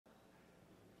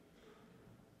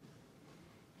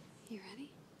You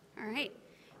ready? All right.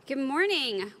 Good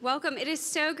morning. Welcome. It is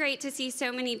so great to see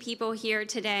so many people here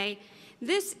today.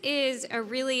 This is a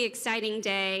really exciting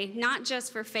day, not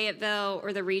just for Fayetteville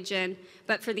or the region,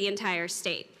 but for the entire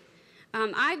state.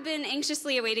 I've been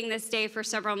anxiously awaiting this day for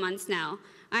several months now.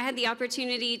 I had the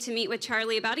opportunity to meet with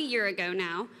Charlie about a year ago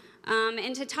now,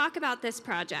 and to talk about this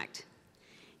project.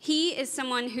 He is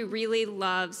someone who really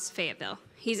loves Fayetteville.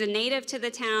 He's a native to the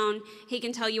town. He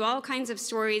can tell you all kinds of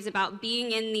stories about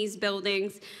being in these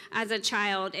buildings as a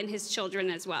child and his children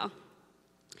as well.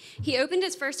 He opened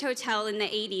his first hotel in the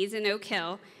 80s in Oak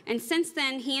Hill, and since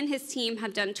then, he and his team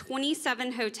have done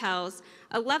 27 hotels,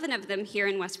 11 of them here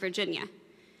in West Virginia.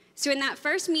 So in that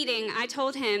first meeting, I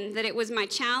told him that it was my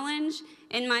challenge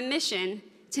and my mission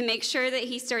to make sure that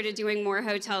he started doing more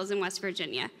hotels in West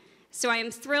Virginia. So I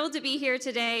am thrilled to be here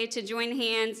today to join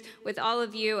hands with all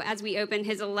of you as we open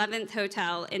his 11th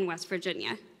hotel in West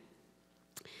Virginia.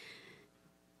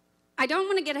 I don't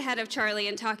want to get ahead of Charlie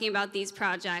in talking about these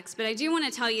projects, but I do want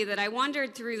to tell you that I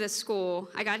wandered through the school.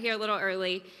 I got here a little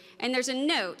early, and there's a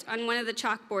note on one of the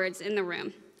chalkboards in the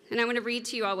room, and I want to read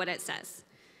to you all what it says.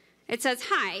 It says,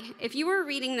 "Hi, if you are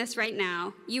reading this right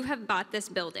now, you have bought this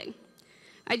building.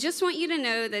 I just want you to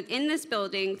know that in this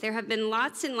building, there have been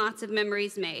lots and lots of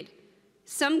memories made.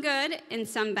 Some good and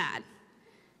some bad.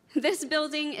 This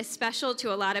building is special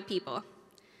to a lot of people.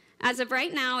 As of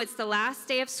right now, it's the last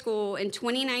day of school in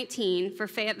 2019 for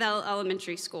Fayetteville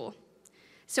Elementary School.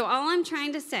 So all I'm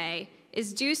trying to say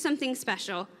is do something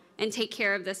special and take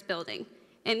care of this building.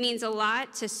 It means a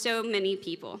lot to so many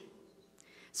people."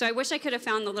 So I wish I could have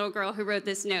found the little girl who wrote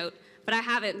this note, but I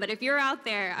haven't. But if you're out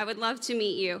there, I would love to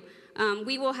meet you.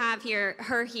 We will have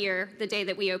her here the day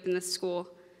that we open the school.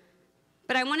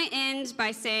 But I want to end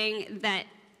by saying that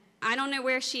I don't know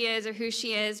where she is or who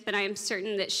she is, but I am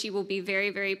certain that she will be very,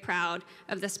 very proud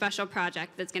of the special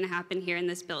project that's going to happen here in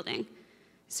this building.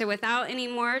 So without any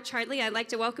more, Charlie, I'd like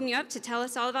to welcome you up to tell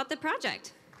us all about the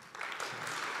project.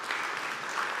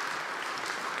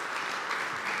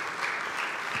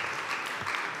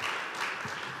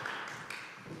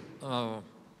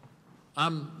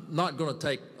 I'm not going to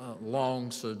take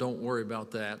long, so don't worry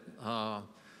about that.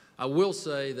 I will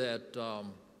say that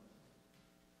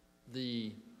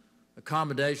the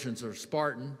accommodations are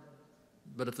Spartan,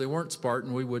 but if they weren't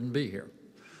Spartan, we wouldn't be here.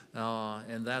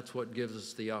 And that's what gives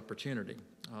us the opportunity.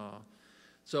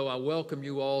 So I welcome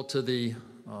you all to the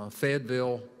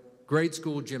Fayetteville Grade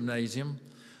School Gymnasium.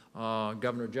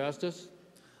 Governor Justice,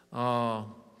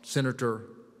 Senator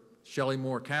Shelley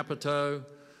Moore Capito,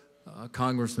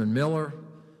 Congressman Miller,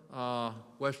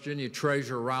 West Virginia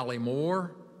Treasurer Riley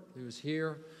Moore, who's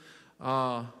here,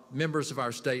 members of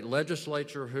our state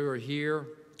legislature who are here,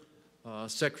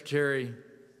 Secretary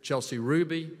Chelsea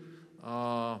Ruby,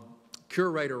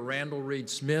 Curator Randall Reed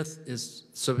Smith is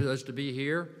supposed to be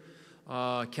here,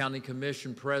 County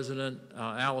Commission President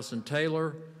Allison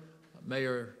Taylor,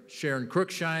 Mayor Sharon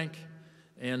Cruikshank,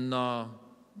 and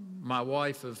my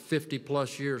wife of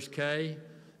 50-plus years, Kay,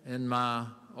 and my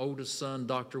oldest son,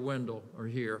 Dr. Wendell, are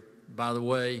here. By the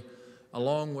way,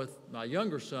 along with my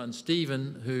younger son,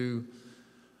 Stephen, who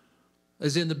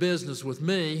is in the business with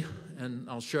me, and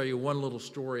I'll show you one little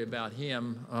story about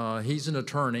him. He's an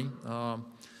attorney,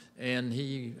 and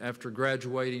he, after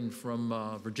graduating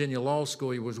from Virginia Law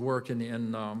School, he was working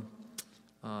in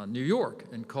New York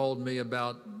and called me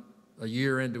about a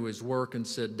year into his work and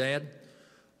said, "Dad,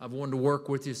 I've wanted to work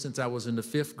with you since I was in the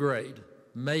 5th grade.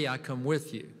 May I come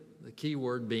with you?" The key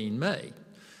word being may.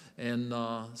 And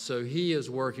so he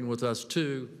is working with us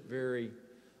too, very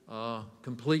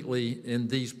completely in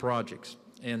these projects.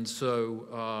 And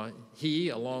so he,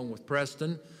 along with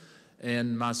Preston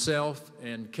and myself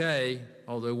and Kay,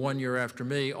 although 1 year after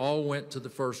me, all went to the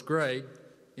 1st grade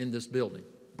in this building.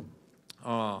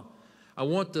 I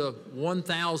want to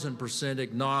 1,000%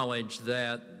 acknowledge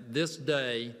that this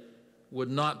day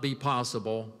would not be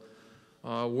possible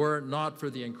were it not for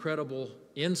the incredible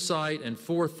insight and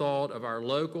forethought of our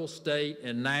local, state,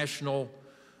 and national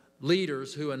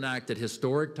leaders who enacted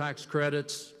historic tax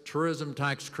credits, tourism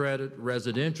tax credit,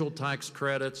 residential tax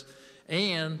credits,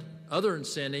 and other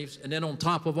incentives. And then on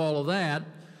top of all of that,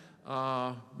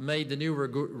 made the New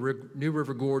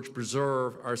River Gorge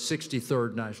Preserve our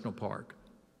 63rd National Park.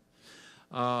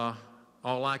 All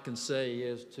I can say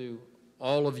is to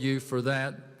all of you for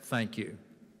that, thank you,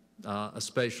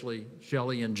 especially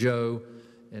Shelley and Joe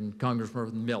and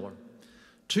Congressman Miller.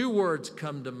 2 words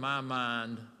come to my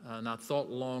mind, and I thought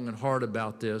long and hard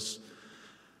about this.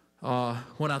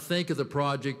 When I think of the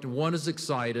project, 1 is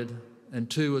excited and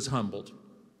 2 is humbled.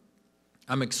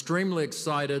 I'm extremely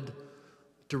excited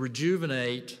to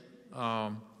rejuvenate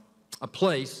a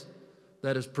place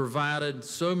that has provided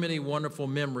so many wonderful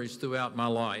memories throughout my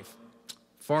life.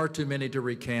 Far too many to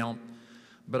recount,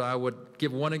 but I would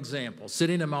give one example.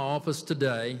 Sitting in my office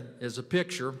today is a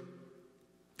picture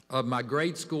of my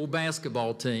grade school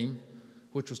basketball team,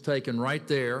 which was taken right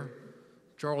there.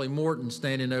 Charlie Morton,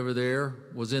 standing over there,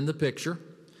 was in the picture.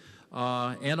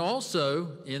 And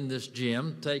also in this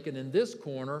gym, taken in this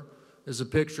corner, is a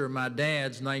picture of my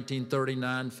dad's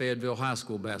 1939 Fayetteville High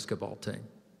School basketball team.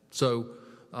 So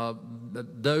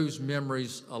those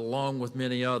memories, along with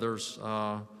many others,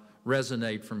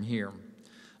 resonate from here.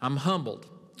 I'm humbled.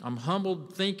 I'm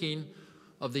humbled thinking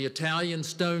of the Italian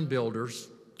stone builders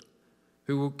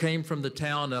who came from the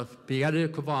town of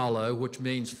Fayetteville, which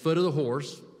means foot of the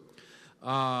horse,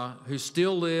 who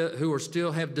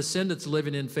still have descendants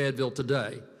living in Fayetteville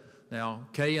today. Now,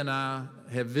 Kay and I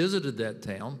have visited that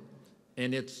town,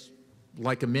 and it's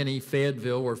like a mini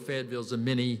Fayetteville, or Fayetteville's a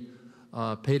mini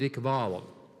Fayetteville.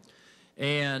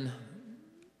 And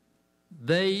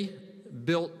they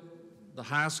built the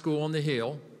high school on the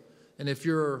hill, and if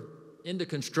you're into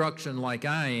construction like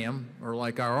I am, or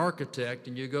like our architect,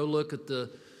 and you go look at the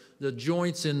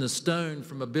joints in the stone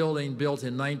from a building built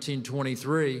in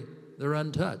 1923, they're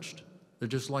untouched. They're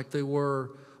just like they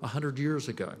were 100 years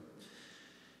ago.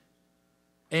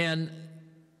 And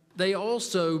they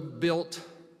also built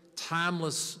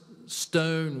timeless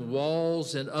stone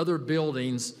walls and other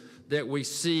buildings that we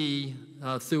see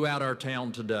throughout our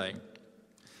town today.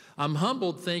 I'm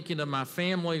humbled thinking of my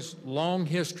family's long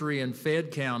history in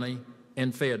Fayette County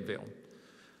and Fayetteville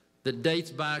that dates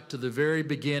back to the very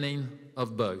beginning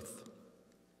of both.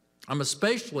 I'm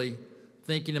especially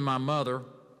thinking of my mother,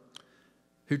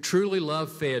 who truly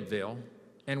loved Fayetteville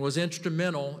and was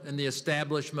instrumental in the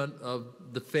establishment of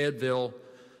the Fayetteville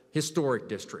Historic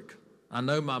District. I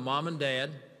know my mom and dad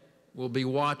will be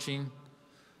watching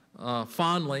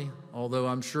fondly, although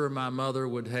I'm sure my mother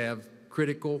would have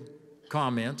critical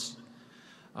comments,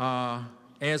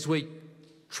 as we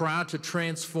try to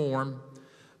transform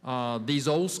these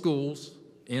old schools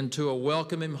into a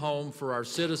welcoming home for our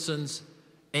citizens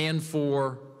and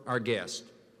for our guests.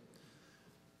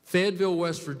 Fayetteville,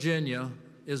 West Virginia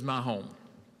is my home,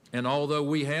 and although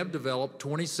we have developed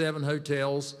 27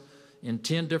 hotels in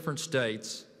 10 different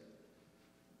states,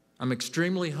 I'm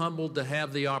extremely humbled to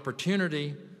have the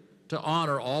opportunity to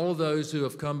honor all of those who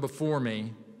have come before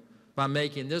me by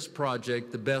making this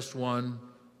project the best one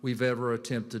we've ever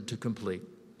attempted to complete.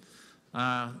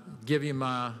 I give you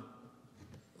my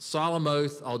solemn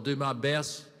oath, I'll do my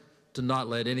best to not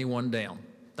let anyone down.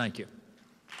 Thank you.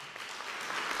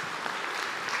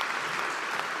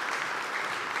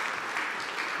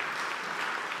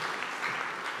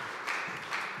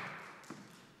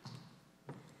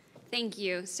 Thank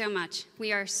you so much.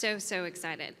 We are so, so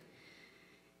excited.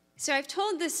 So I've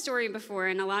told this story before,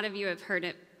 and a lot of you have heard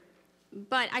it,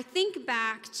 but I think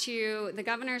back to the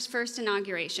governor's first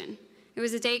inauguration. It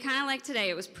was a day kind of like today.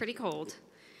 It was pretty cold.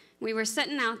 We were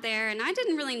sitting out there, and I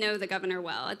didn't really know the governor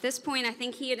well. At this point, I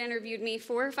think he had interviewed me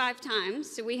 4 or 5 times,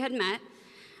 so we had met.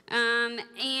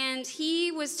 And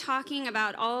he was talking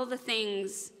about all the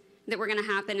things that were going to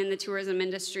happen in the tourism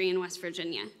industry in West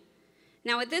Virginia.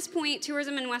 Now, at this point,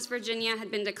 tourism in West Virginia had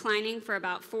been declining for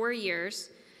about 4 years.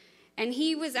 And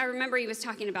I remember he was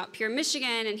talking about Pure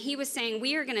Michigan, and he was saying,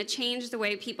 we are going to change the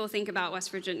way people think about West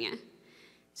Virginia.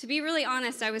 To be really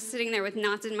honest, I was sitting there with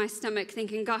knots in my stomach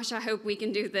thinking, gosh, I hope we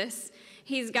can do this.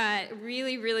 He's got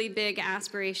really, really big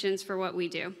aspirations for what we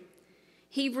do.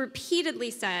 He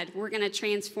repeatedly said, we're going to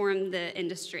transform the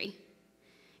industry.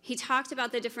 He talked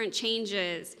about the different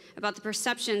changes, about the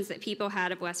perceptions that people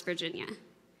had of West Virginia.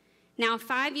 Now,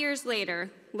 5 years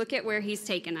later, look at where he's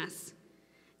taken us.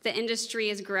 The industry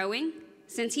is growing.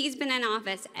 Since he's been in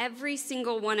office, every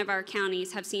single one of our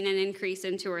counties have seen an increase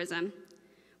in tourism.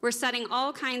 We're setting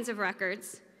all kinds of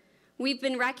records. We've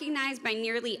been recognized by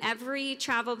nearly every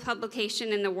travel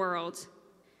publication in the world.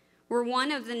 We're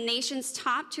one of the nation's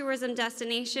top tourism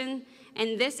destinations,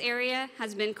 and this area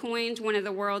has been coined one of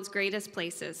the world's greatest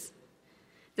places.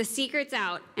 The secret's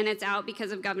out, and it's out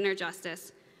because of Governor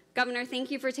Justice. Governor, thank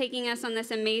you for taking us on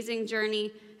this amazing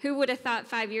journey. Who would have thought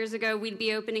 5 years ago we'd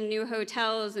be opening new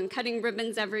hotels and cutting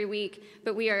ribbons every week?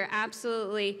 But we are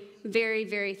absolutely very,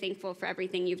 very thankful for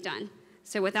everything you've done.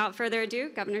 So without further ado,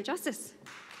 Governor Justice.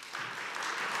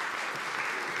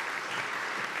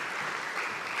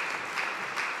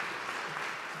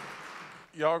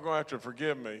 Y'all gonna have to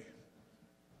forgive me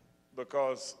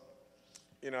because,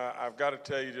 I've got to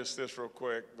tell you just this real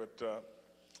quick, but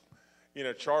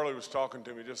Charlie was talking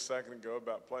to me just a second ago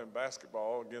about playing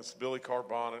basketball against Billy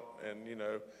Carbonnet,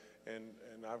 and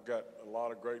I've got a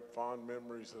lot of great fond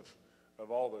memories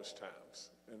of all those times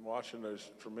and watching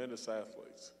those tremendous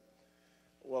athletes.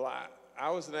 Well, I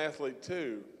was an athlete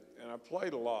too, and I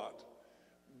played a lot,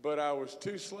 but I was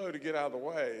too slow to get out of the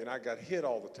way, and I got hit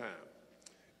all the time.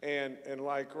 And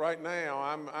like right now,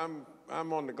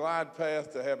 I'm on the glide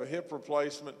path to have a hip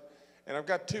replacement, and I've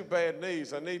got 2 bad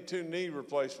knees. I need 2 knee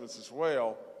replacements as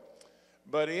well.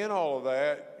 But in all of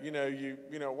that, you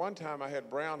know, one time I had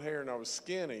brown hair and I was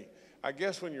skinny. I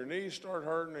guess when your knees start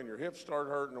hurting and your hips start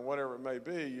hurting or whatever it may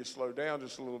be, you slow down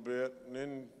just a little bit, and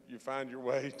then you find your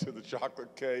way to the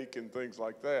chocolate cake and things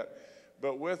like that.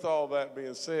 But with all that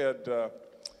being said,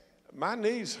 my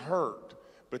knees hurt,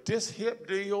 but this hip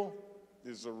deal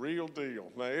is a real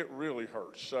deal. Now, it really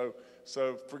hurts.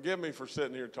 So forgive me for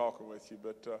sitting here talking with you,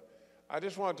 but I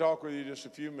just want to talk with you just a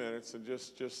few minutes and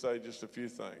just say just a few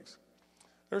things.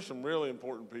 There's some really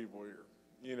important people here.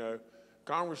 You know,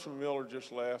 Congressman Miller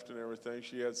just left and everything.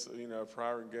 She had, you know,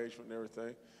 prior engagement and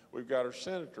everything. We've got our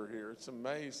senator here. It's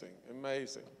amazing,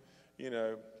 amazing. You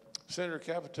know, Senator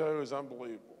Capito is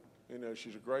unbelievable. You know,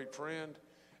 she's a great friend,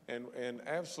 and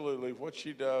absolutely what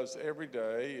she does every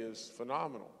day is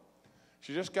phenomenal.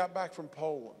 She just got back from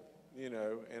Poland, you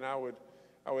know, and I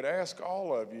would ask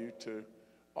all of you to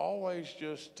always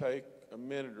just take a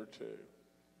minute or two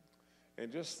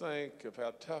and just think of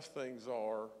how tough things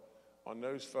are on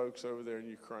those folks over there in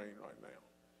Ukraine right now.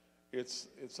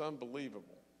 It's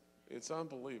unbelievable. It's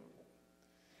unbelievable.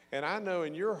 And I know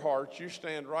in your hearts you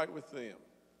stand right with them,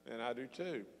 and I do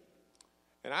too.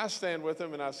 And I stand with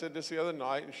them, and I said this the other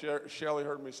night, and Shelley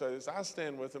heard me say this. I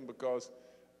stand with them because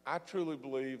I truly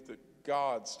believe that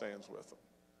God stands with them.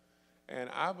 And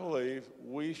I believe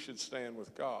we should stand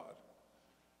with God.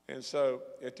 And so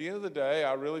at the end of the day,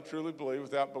 I really truly believe,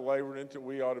 without belaboring it,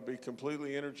 we ought to be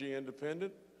completely energy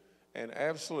independent. And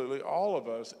absolutely all of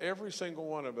us, every single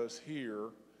one of us here,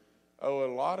 owe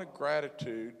a lot of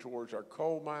gratitude towards our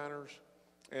coal miners.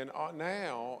 And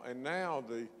now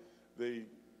the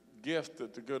gift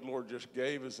that the good Lord just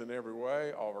gave us in every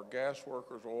way, all of our gas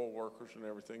workers, oil workers, and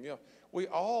everything else. We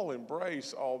all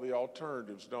embrace all the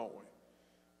alternatives, don't we?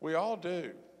 We all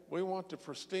do. We want the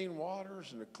pristine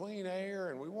waters and the clean air,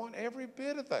 and we want every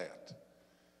bit of that.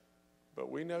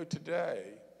 But we know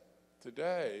today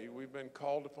we've been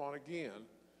called upon again,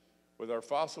 with our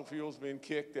fossil fuels being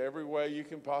kicked every way you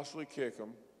can possibly kick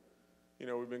them. You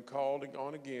know, we've been called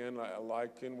on again,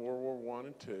 like in World War I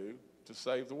and II, to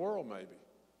save the world maybe.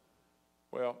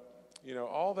 Well, you know,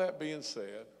 all that being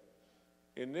said,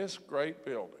 in this great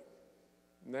building,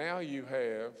 now you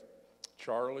have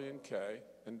Charlie and Kay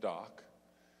and Doc,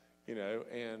 you know,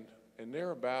 and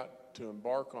they're about to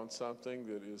embark on something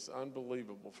that is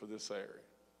unbelievable for this area.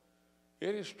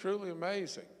 It is truly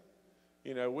amazing.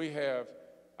 You know, we have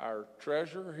our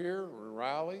treasurer here,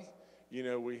 Riley. You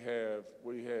know, we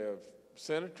have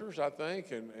senators, I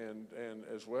think, and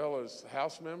as well as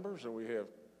House members, and we have,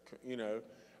 you know,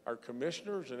 our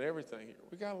commissioners and everything here.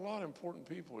 We got a lot of important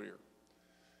people here.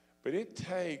 But it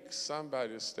takes somebody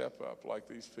to step up like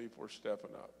these people are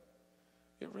stepping up.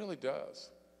 It really does.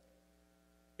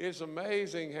 It's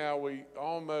amazing how we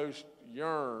almost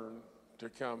yearn to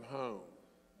come home.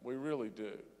 We really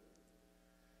do.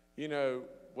 You know,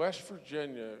 West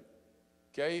Virginia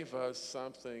gave us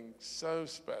something so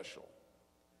special.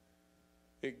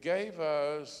 It gave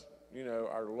us, you know,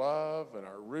 our love and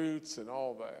our roots and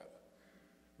all that.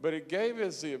 But it gave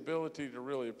us the ability to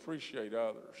really appreciate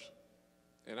others.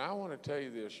 And I want to tell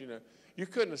you this, you know, you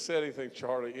couldn't have said anything,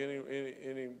 Charlie,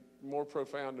 any more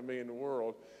profound to me in the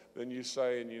world than you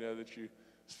saying, you know, that you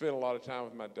spent a lot of time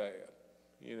with my dad,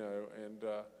 you know, and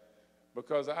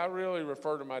because I really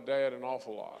refer to my dad an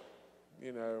awful lot.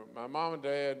 You know, my mom and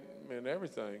dad meant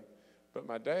everything, but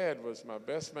my dad was my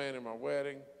best man in my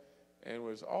wedding and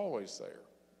was always there,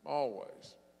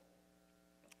 always.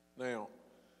 Now,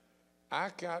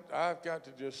 I've got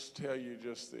to just tell you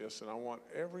just this, and I want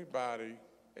everybody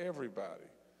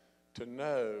to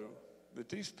know that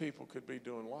these people could be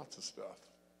doing lots of stuff.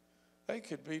 They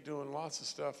could be doing lots of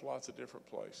stuff, lots of different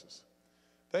places.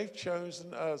 They've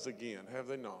chosen us again, have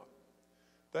they not?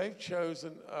 They've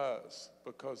chosen us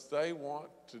because they want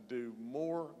to do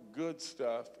more good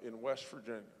stuff in West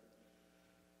Virginia.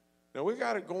 Now, we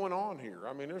got it going on here.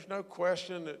 I mean, there's no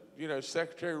question that, you know,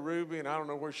 Secretary Ruby, and I don't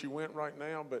know where she went right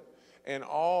now, but, and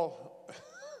all,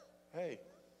 hey,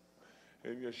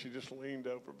 and you know, she just leaned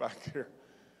over back there,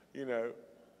 you know,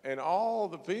 and all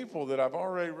the people that I've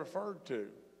already referred to.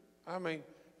 I mean,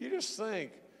 you just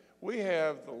think, we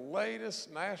have the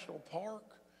latest national park.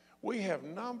 We have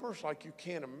numbers like you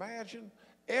can't imagine.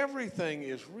 Everything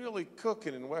is really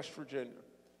cooking in West Virginia.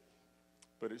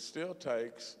 But it still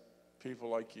takes people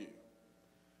like you.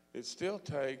 It still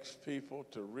takes people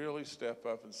to really step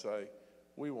up and say,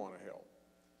 we want to help.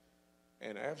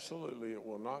 And absolutely, it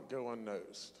will not go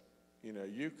unnoticed. You know,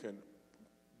 you can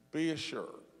be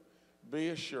assured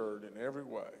in every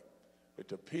way that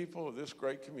the people of this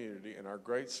great community and our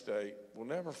great state will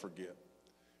never forget.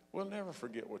 We'll never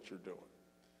forget what you're doing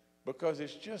because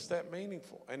it's just that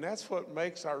meaningful. And that's what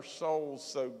makes our souls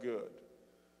so good.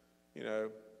 You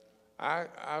know,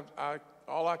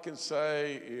 all I can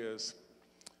say is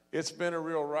it's been a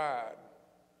real ride.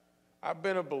 I've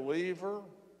been a believer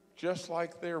just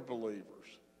like they're believers.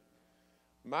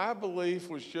 My belief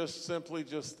was just simply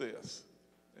just this.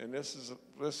 And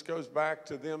this goes back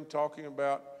to them talking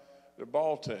about the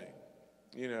ball team.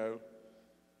 You know,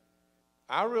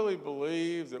 I really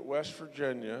believe that West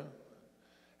Virginia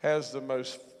has the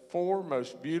four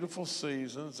most beautiful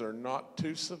seasons. They're not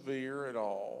too severe at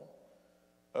all,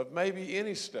 of maybe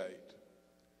any state.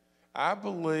 I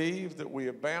believe that we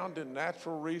abound in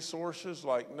natural resources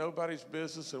like nobody's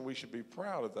business, and we should be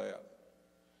proud of that.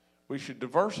 We should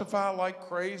diversify like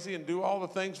crazy and do all the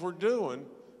things we're doing,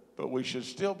 but we should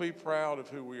still be proud of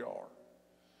who we are.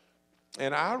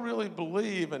 And I really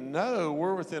believe and know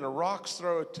we're within a rock's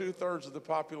throw of 2/3 of the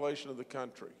population of the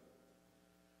country.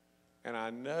 And I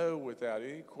know without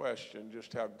any question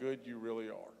just how good you really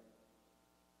are.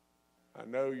 I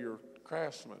know you're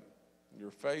craftsmen,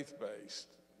 you're faith-based,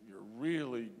 you're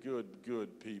really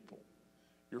good people.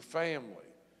 Your family.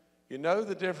 You know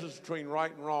the difference between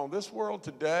right and wrong. This world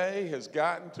today has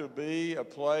gotten to be a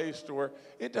place to where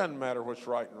it doesn't matter what's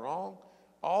right and wrong.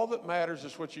 All that matters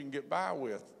is what you can get by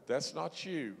with. That's not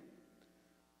you.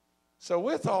 So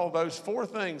with all those four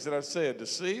things that I said, the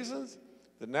seasons,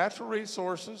 the natural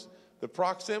resources, the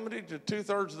proximity to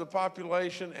 2/3 of the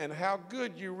population, and how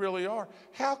good you really are,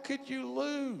 how could you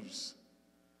lose?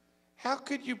 How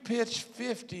could you pitch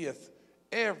 50th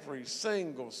every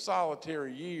single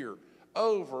solitary year,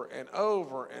 over and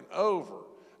over and over,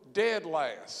 dead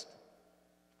last?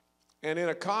 And in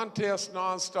a contest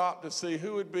nonstop to see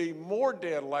who would be more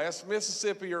dead last,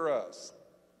 Mississippi or us.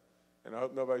 And I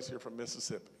hope nobody's here from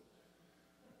Mississippi.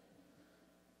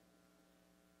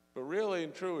 But really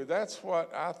and truly, that's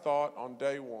what I thought on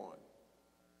day one.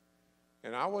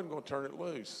 And I wasn't going to turn it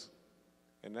loose.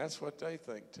 And that's what they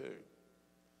think too.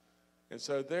 And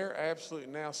so they're absolutely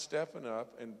now stepping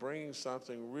up and bringing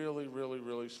something really, really,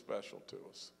 really special to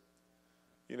us.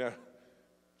 You know,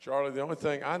 Charlie, the only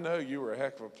thing, I know you were a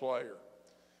heck of a player,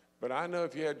 but I know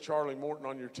if you had Charlie Morton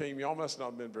on your team, y'all must not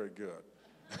have been very good.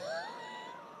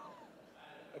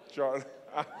 Charlie,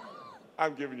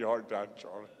 I'm giving you a hard time,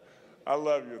 Charlie. I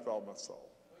love you with all my soul.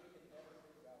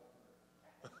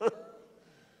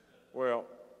 Well,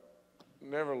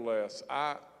 nevertheless,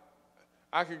 I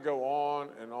could go on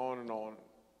and on and on.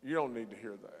 You don't need to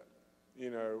hear that. You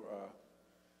know,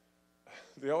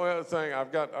 the only other thing,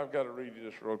 I've got to read you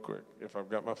this real quick, if I've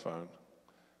got my phone.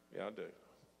 Yeah, I do.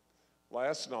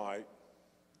 Last night,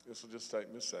 this will just take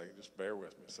me a second. Just bear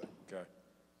with me a second, okay?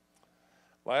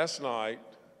 Last night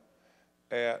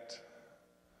at,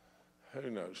 who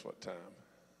knows what time,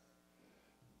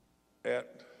 at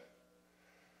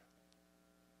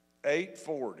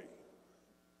 8:40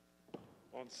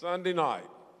 on Sunday night,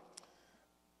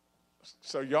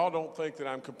 so y'all don't think that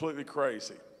I'm completely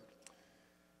crazy,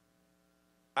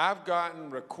 I've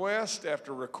gotten request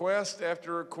after request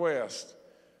after request.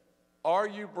 Are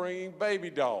you bringing baby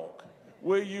dog?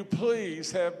 Will you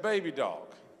please have baby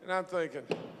dog? And I'm thinking,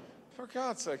 for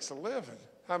God's sakes, a living.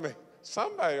 I mean,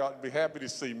 somebody ought to be happy to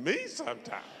see me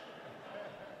sometime.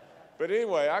 But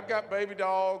anyway, I've got baby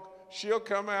dog. She'll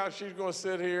come out. She's going to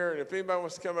sit here. And if anybody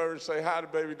wants to come over and say hi to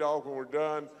baby dog when we're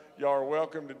done, y'all are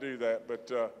welcome to do that.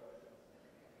 But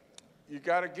you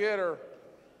got to get her.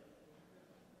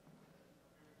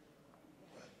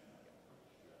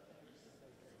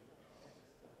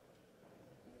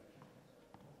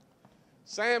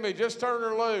 Sammy, just turn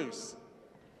her loose.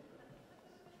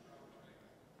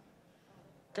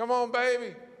 Come on,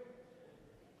 baby.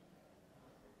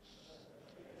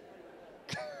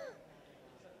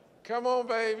 Come on,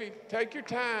 baby. Take your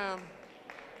time.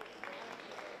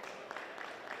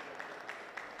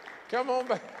 Come on,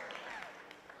 baby.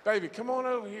 Baby, come on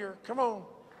over here. Come on.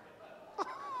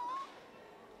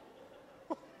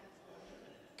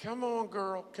 Come on,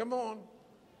 girl. Come on.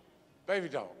 Baby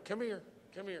dog, come here.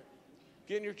 Come here.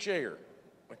 Get in your chair.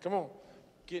 Come on.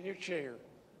 Get in your chair.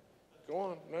 Go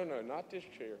on. No, not this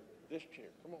chair. This chair.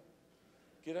 Come on.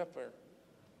 Get up there.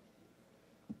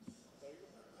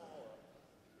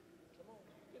 Come on.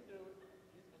 You can do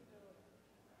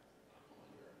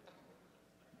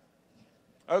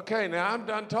it. Okay, now I'm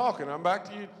done talking. I'm back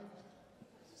to you.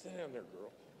 Sit down there,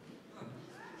 girl.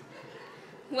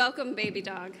 Welcome, baby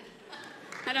dog.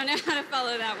 I don't know how to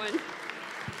follow that one.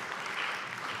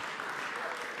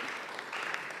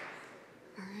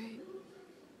 All right.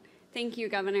 Thank you,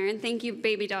 Governor, and thank you,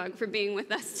 baby dog, for being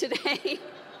with us today.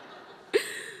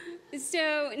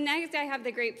 So next, I have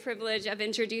the great privilege of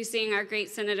introducing our great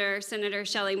senator, Senator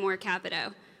Shelley Moore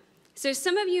Capito. So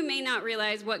some of you may not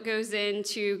realize what goes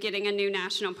into getting a new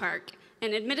national park,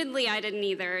 and admittedly, I didn't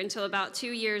either until about 2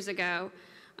 years ago.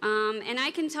 And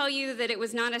I can tell you that it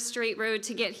was not a straight road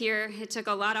to get here. It took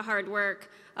a lot of hard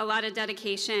work, a lot of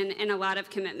dedication, and a lot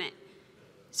of commitment.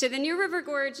 So the New River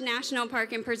Gorge National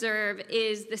Park and Preserve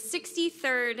is the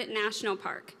 63rd national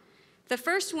park. The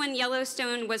first one,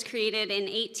 Yellowstone, was created in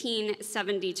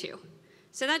 1872.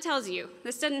 So that tells you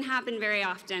this doesn't happen very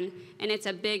often, and it's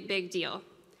a big, big deal.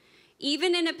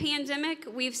 Even in a pandemic,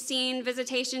 we've seen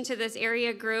visitation to this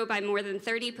area grow by more than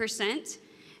 30%.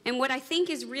 And what I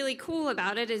think is really cool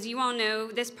about it, as you all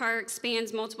know, this park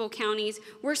spans multiple counties.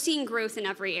 We're seeing growth in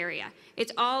every area.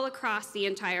 It's all across the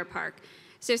entire park.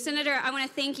 So, Senator, I want to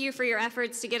thank you for your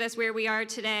efforts to get us where we are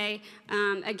today.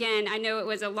 Again, I know it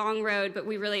was a long road, but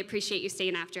we really appreciate you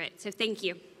staying after it. So thank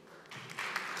you.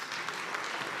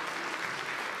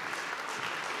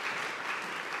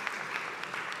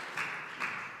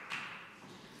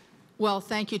 Well,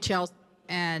 thank you, Chelsea,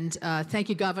 and thank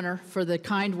you, Governor, for the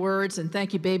kind words, and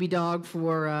thank you, Baby Dog,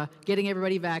 for getting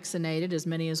everybody vaccinated, as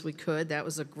many as we could. That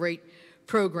was a great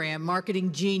program.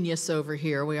 Marketing genius over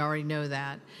here. We already know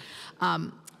that.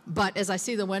 But as I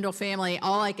see the Wendell family,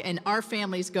 and our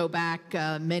families go back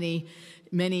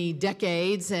many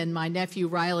decades, and my nephew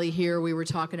Riley here, we were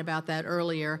talking about that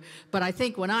earlier. But I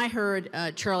think when I heard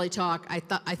Charlie talk,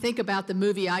 I think about the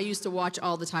movie I used to watch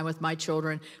all the time with my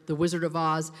children, The Wizard of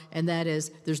Oz, and that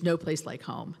is There's No Place Like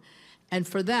Home. And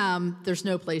for them, there's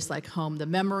no place like home. The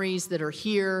memories that are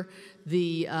here,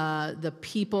 the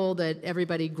people that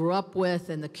everybody grew up with,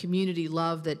 and the community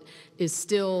love that is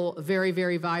still very,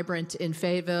 very vibrant in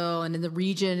Fayetteville and in the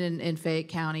region in Fayette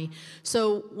County.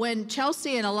 So when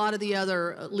Chelsea and a lot of the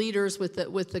other leaders with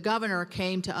the governor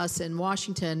came to us in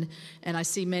Washington, and I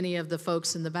see many of the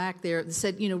folks in the back there,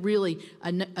 said, you know, really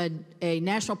a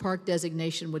national park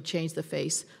designation would change the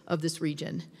face of this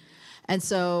region. And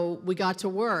so we got to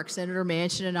work. Senator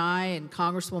Manchin and I and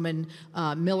Congresswoman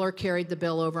Miller carried the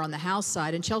bill over on the House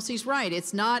side. And Chelsea's right.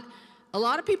 It's not, a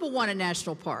lot of people want a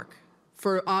national park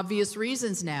for obvious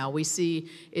reasons now. We see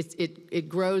it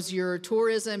grows your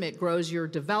tourism, it grows your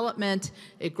development,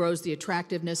 it grows the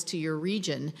attractiveness to your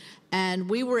region. And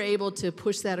we were able to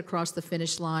push that across the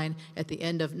finish line at the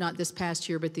end of, not this past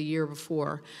year, but the year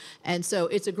before. And so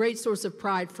it's a great source of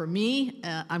pride for me.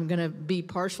 I'm going to be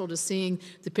partial to seeing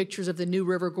the pictures of the New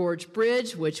River Gorge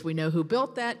Bridge, which we know who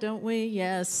built that, don't we?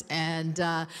 Yes. And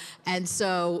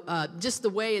so just the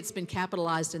way it's been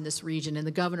capitalized in this region, and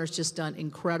the governor's just done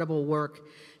incredible work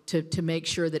to make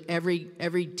sure that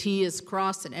every T is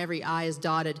crossed and every I is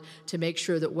dotted to make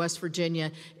sure that West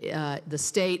Virginia, the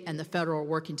state, and the federal are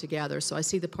working together. So I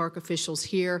see the park officials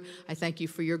here. I thank you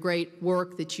for your great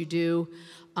work that you do.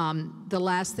 The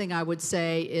last thing I would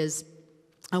say is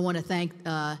I want to thank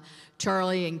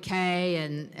Charlie and Kay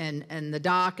and the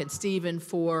doc and Stephen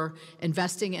for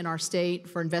investing in our state,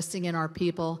 for investing in our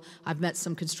people. I've met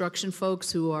some construction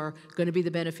folks who are going to be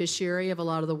the beneficiary of a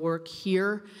lot of the work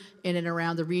here in and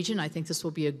around the region. I think this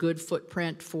will be a good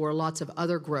footprint for lots of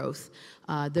other growth.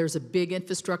 There's a big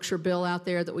infrastructure bill out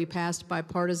there that we passed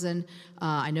bipartisan.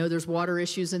 I know there's water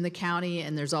issues in the county,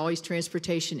 and there's always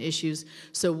transportation issues.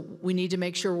 So we need to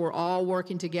make sure we're all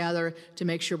working together to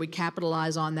make sure we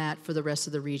capitalize on that for the rest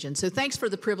of the region. So thanks for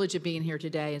the privilege of being here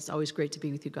today. It's always great to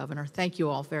be with you, Governor. Thank you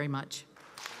all very much.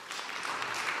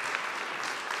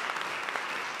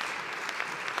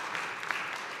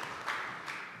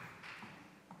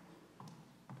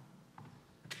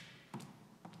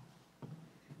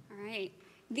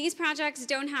 These projects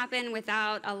don't happen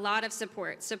without a lot of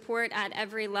support at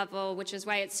every level, which is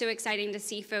why it's so exciting to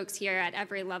see folks here at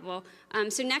every level.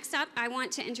 So next up, I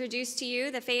want to introduce to you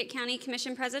the Fayette County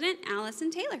Commission President,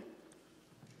 Allison Taylor.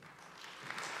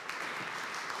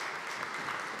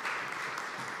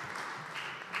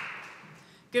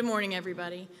 Good morning,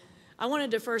 everybody. I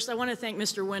want to thank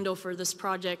Mr. Wendell for this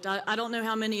project. I don't know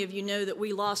how many of you know that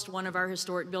we lost one of our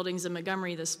historic buildings in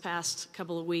Montgomery this past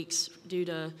couple of weeks due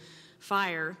to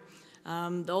fire.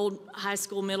 The old high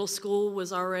school, middle school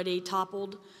was already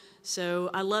toppled. So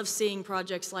I love seeing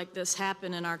projects like this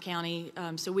happen in our county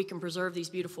so we can preserve these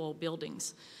beautiful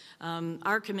buildings.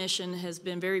 Our commission has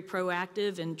been very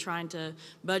proactive in trying to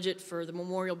budget for the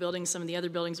memorial buildings, some of the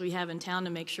other buildings we have in town, to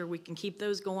make sure we can keep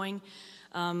those going.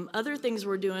 Other things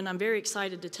we're doing, I'm very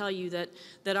excited to tell you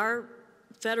that our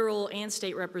federal and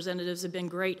state representatives have been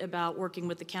great about working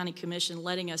with the county commission,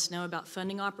 letting us know about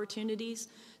funding opportunities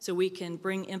so we can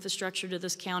bring infrastructure to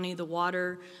this county, the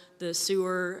water, the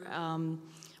sewer.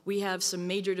 We have some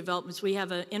major developments. We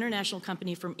have an international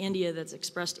company from India that's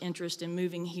expressed interest in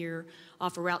moving here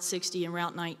off of Route 60 and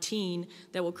Route 19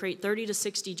 that will create 30 to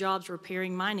 60 jobs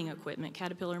repairing mining equipment,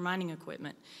 Caterpillar mining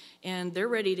equipment. And they're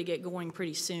ready to get going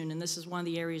pretty soon, and this is one of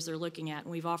the areas they're looking at.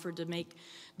 And we've offered to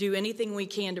do anything we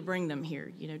can to bring them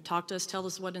here. You know, talk to us, tell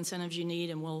us what incentives you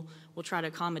need, and we'll try to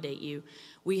accommodate you.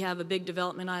 We have a big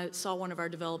development. I saw one of our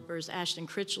developers, Ashton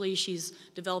Critchley. She's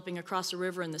developing across the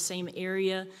river in the same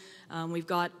area. We've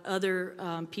got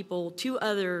other people, 2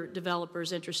 other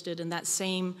developers interested in that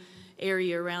same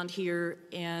area around here,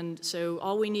 and so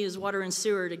all we need is water and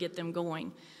sewer to get them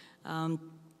going.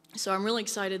 So I'm really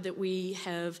excited that we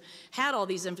have had all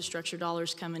these infrastructure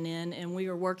dollars coming in, and we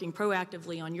are working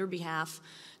proactively on your behalf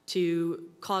to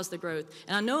cause the growth.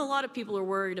 And I know a lot of people are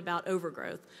worried about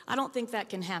overgrowth. I don't think that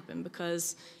can happen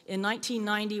because in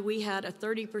 1990 we had a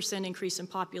 30% increase in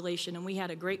population and we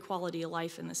had a great quality of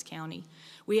life in this county.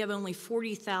 We have only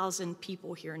 40,000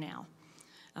 people here now.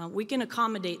 We can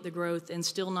accommodate the growth and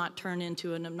still not turn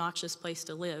into an obnoxious place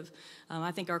to live.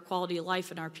 I think our quality of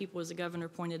life and our people, as the governor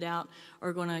pointed out,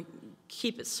 are going to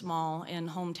keep it small and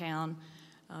hometown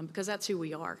because that's who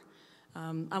we are.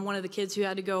 I'm one of the kids who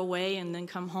had to go away and then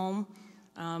come home.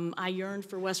 I yearned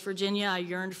for West Virginia. I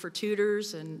yearned for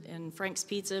Tudor's and Frank's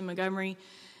Pizza in Montgomery.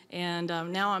 And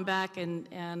now I'm back, and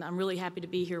I'm really happy to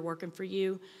be here working for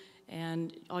you.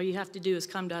 And all you have to do is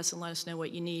come to us and let us know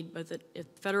what you need. Both at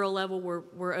federal level,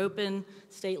 we're open.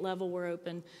 State level, we're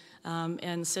open.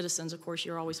 And citizens, of course,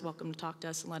 you're always welcome to talk to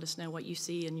us and let us know what you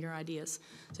see and your ideas.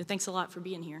 So thanks a lot for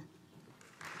being here.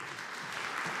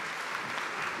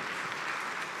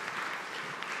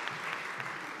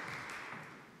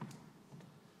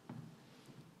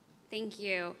 Thank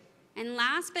you. And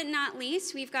last but not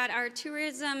least, we've got our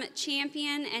tourism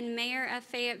champion and mayor of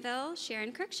Fayetteville,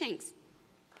 Sharon Cruikshanks.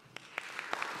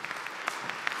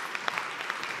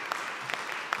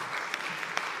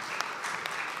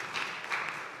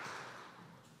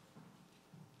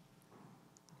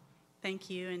 Thank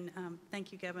you, and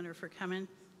thank you, Governor, for coming.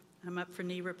 I'm up for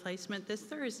knee replacement this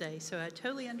Thursday, so I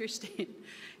totally understand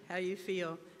how you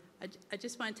feel. I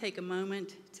just want to take a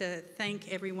moment to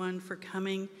thank everyone for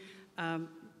coming. How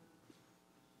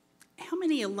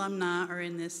many alumni are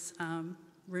in this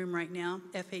room right now,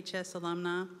 FHS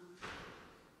alumni?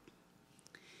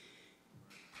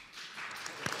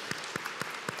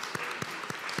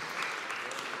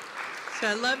 So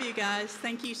I love you guys.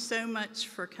 Thank you so much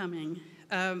for coming.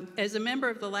 As a member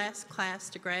of the last class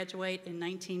to graduate in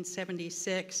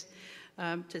 1976,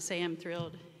 to say I'm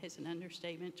thrilled is an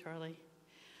understatement, Charlie.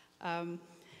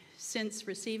 Since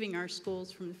receiving our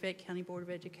schools from the Fayette County Board of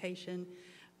Education,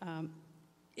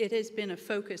 it has been a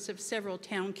focus of several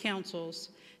town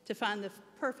councils to find the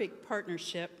perfect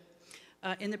partnership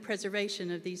in the preservation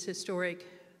of these historic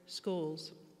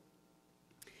schools.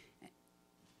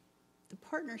 The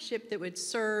partnership that would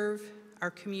serve our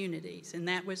communities, and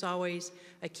that was always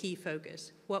a key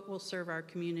focus. What will serve our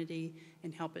community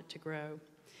and help it to grow?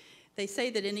 They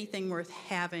say that anything worth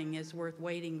having is worth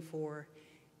waiting for,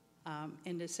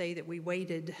 and to say that we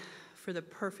waited for the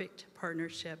perfect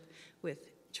partnership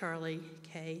with Charlie,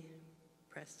 Kay,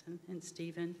 Preston, and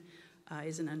Stephen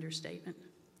is an understatement.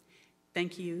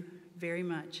 Thank you very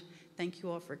much. Thank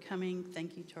you all for coming.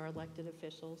 Thank you to our elected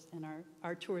officials and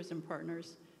our tourism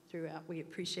partners throughout. We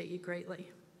appreciate you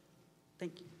greatly.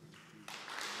 Thank you.